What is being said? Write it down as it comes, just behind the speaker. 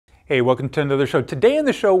Hey, welcome to another show. Today in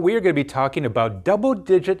the show, we are going to be talking about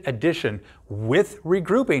double-digit addition with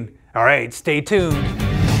regrouping. All right, stay tuned.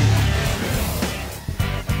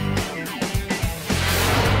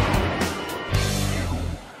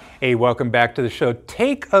 Hey, welcome back to the show.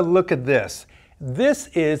 Take a look at this. This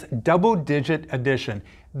is double-digit addition.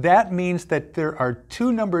 That means that there are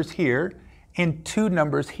two numbers here and two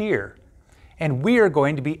numbers here. And we are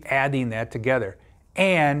going to be adding that together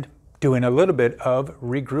and doing a little bit of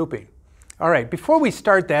regrouping. All right, before we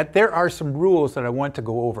start that, there are some rules that I want to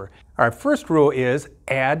go over. Our first rule is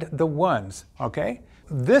add the ones, okay?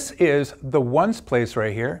 This is the ones place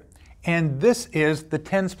right here, and this is the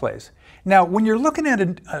tens place. Now, when you're looking at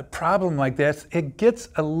a problem like this, it gets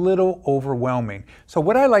a little overwhelming. So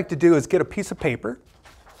what I like to do is get a piece of paper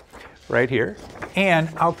right here, and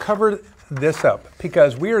I'll cover this up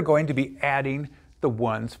because we are going to be adding the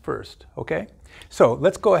ones first, okay? So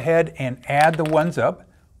let's go ahead and add the ones up.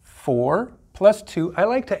 4 plus 2, I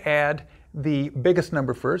like to add the biggest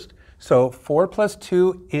number first. So 4 plus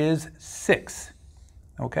 2 is 6,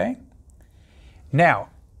 okay? Now,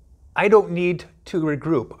 I don't need to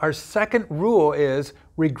regroup. Our second rule is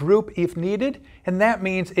regroup if needed, and that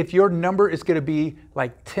means if your number is going to be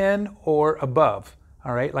like 10 or above,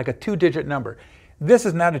 all right, like a two-digit number. This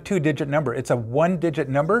is not a two-digit number, it's a one-digit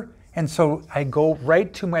number, and so I go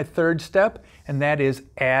right to my third step, and that is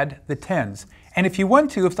add the tens. And if you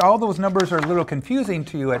want to, if all those numbers are a little confusing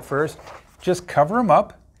to you at first, just cover them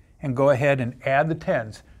up and go ahead and add the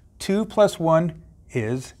tens. 2 plus 1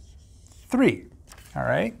 is 3, all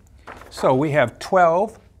right? So we have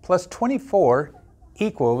 12 plus 24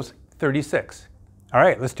 equals 36. All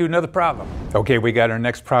right, let's do another problem. Okay, we got our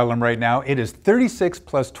next problem right now. It is 36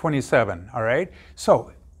 plus 27, all right?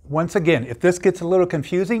 So once again, if this gets a little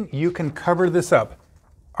confusing, you can cover this up.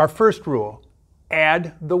 Our first rule,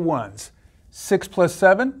 add the ones. 6 plus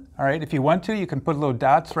 7, all right, if you want to, you can put little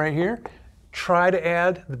dots right here. Try to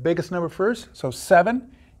add the biggest number first. So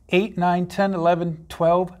 7, 8, 9, 10, 11,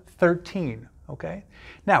 12, 13, okay?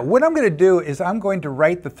 Now, what I'm going to do is I'm going to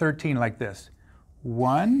write the 13 like this.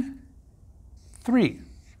 1, 3,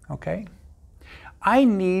 okay? I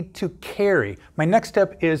need to carry. My next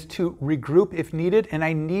step is to regroup if needed, and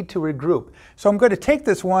I need to regroup. So I'm going to take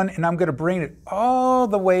this one and I'm going to bring it all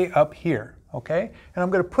the way up here, okay? And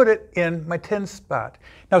I'm going to put it in my tens spot.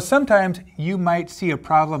 Now sometimes you might see a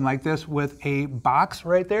problem like this with a box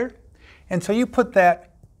right there. And so you put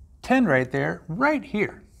that 10 right there, right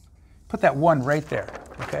here. Put that 1 right there,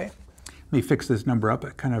 okay? Let me fix this number up.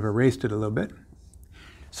 I kind of erased it a little bit.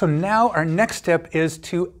 So now our next step is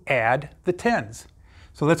to add the tens.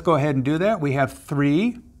 So let's go ahead and do that. We have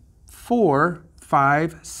 3, 4,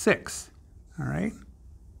 5, 6. All right.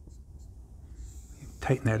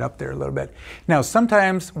 Tighten that up there a little bit. Now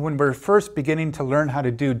sometimes when we're first beginning to learn how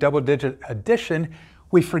to do double-digit addition,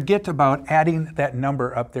 we forget about adding that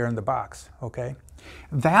number up there in the box, okay?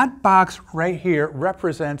 That box right here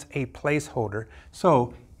represents a placeholder.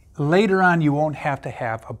 So later on, you won't have to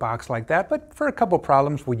have a box like that, but for a couple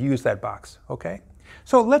problems, we use that box, okay?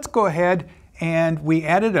 So let's go ahead and we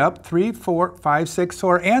add it up, 3, 4, 5, 6. So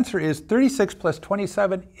our answer is 36 plus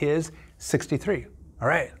 27 is 63. All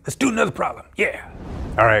right, let's do another problem, yeah.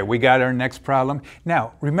 All right, we got our next problem.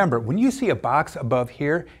 Now, remember, when you see a box above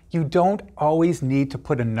here, you don't always need to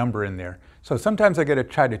put a number in there. So sometimes I gotta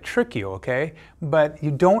try to trick you, okay? But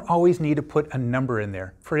you don't always need to put a number in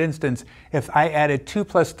there. For instance, if I added 2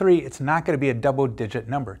 plus 3, it's not gonna be a double-digit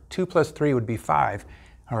number. 2 plus 3 would be 5,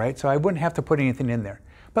 all right? So I wouldn't have to put anything in there.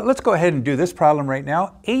 But let's go ahead and do this problem right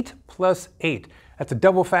now. 8 plus 8, that's a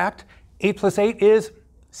double fact. 8 plus 8 is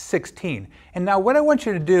 16. And now what I want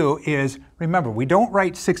you to do is, remember, we don't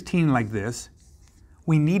write 16 like this.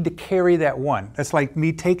 We need to carry that 1. That's like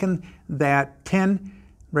me taking that 10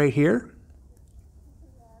 right here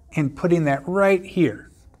and putting that right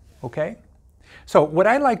here, okay? So what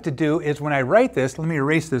I like to do is when I write this, let me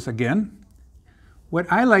erase this again. What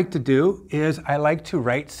I like to do is I like to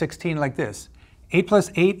write 16 like this. 8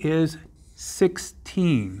 plus 8 is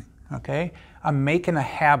 16, okay? I'm making a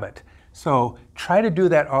habit. So try to do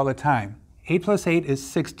that all the time. 8 plus 8 is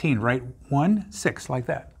 16, right? 1, 6, like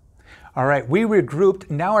that. All right, we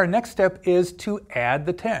regrouped. Now our next step is to add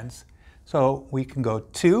the tens. So we can go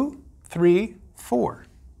 2, 3, 4.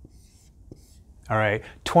 All right,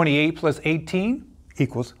 28 plus 18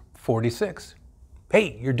 equals 46.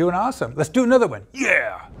 Hey, you're doing awesome. Let's do another one.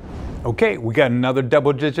 Yeah. Okay, we got another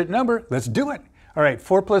double-digit number. Let's do it. All right,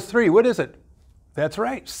 4 plus 3, what is it? That's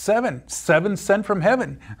right, 7. 7 sent from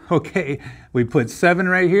heaven. Okay, we put 7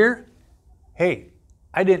 right here. Hey,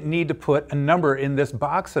 I didn't need to put a number in this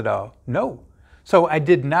box at all. No. So I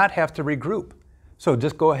did not have to regroup. So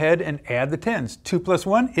just go ahead and add the 10s. 2 plus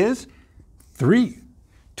 1 is 3.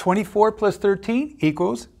 24 plus 13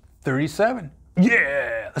 equals 37.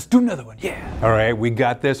 Yeah, let's do another one, yeah. All right, we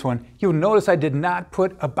got this one. You'll notice I did not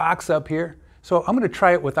put a box up here. So I'm gonna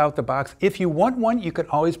try it without the box. If you want one, you can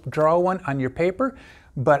always draw one on your paper,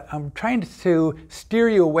 but I'm trying to steer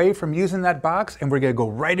you away from using that box, and we're gonna go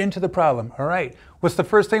right into the problem. All right, what's the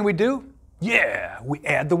first thing we do? Yeah, we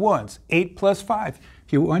add the ones. 8 plus 5.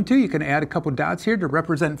 If you want to, you can add a couple dots here to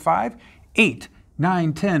represent 5. 8,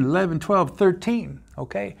 9, 10, 11, 12, 13.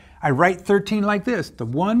 Okay, I write 13 like this, the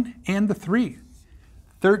 1 and the 3.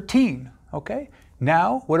 13, okay?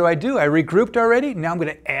 Now, what do? I regrouped already. Now I'm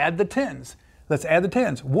gonna add the 10s. Let's add the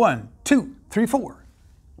 10s. 1, 2, 3, 4.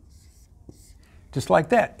 Just like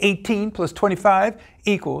that. 18 plus 25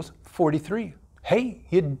 equals 43. Hey,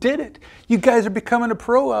 you did it. You guys are becoming a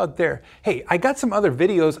pro out there. Hey, I got some other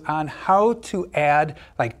videos on how to add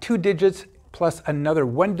like 2 digits plus another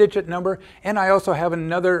 1-digit number. And I also have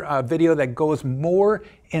another video that goes more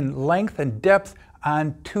in length and depth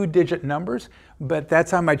on 2-digit numbers, but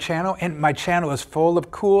that's on my channel, and my channel is full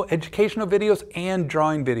of cool educational videos and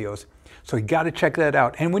drawing videos. So you got to check that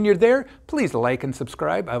out. And when you're there, please like and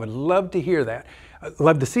subscribe. I would love to hear that.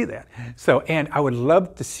 Love to see that. So, and I would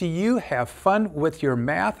love to see you have fun with your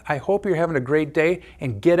math. I hope you're having a great day,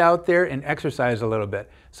 and get out there and exercise a little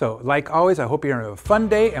bit. So like always, I hope you're having a fun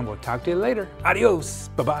day, and we'll talk to you later. Adios.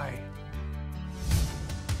 Bye-bye.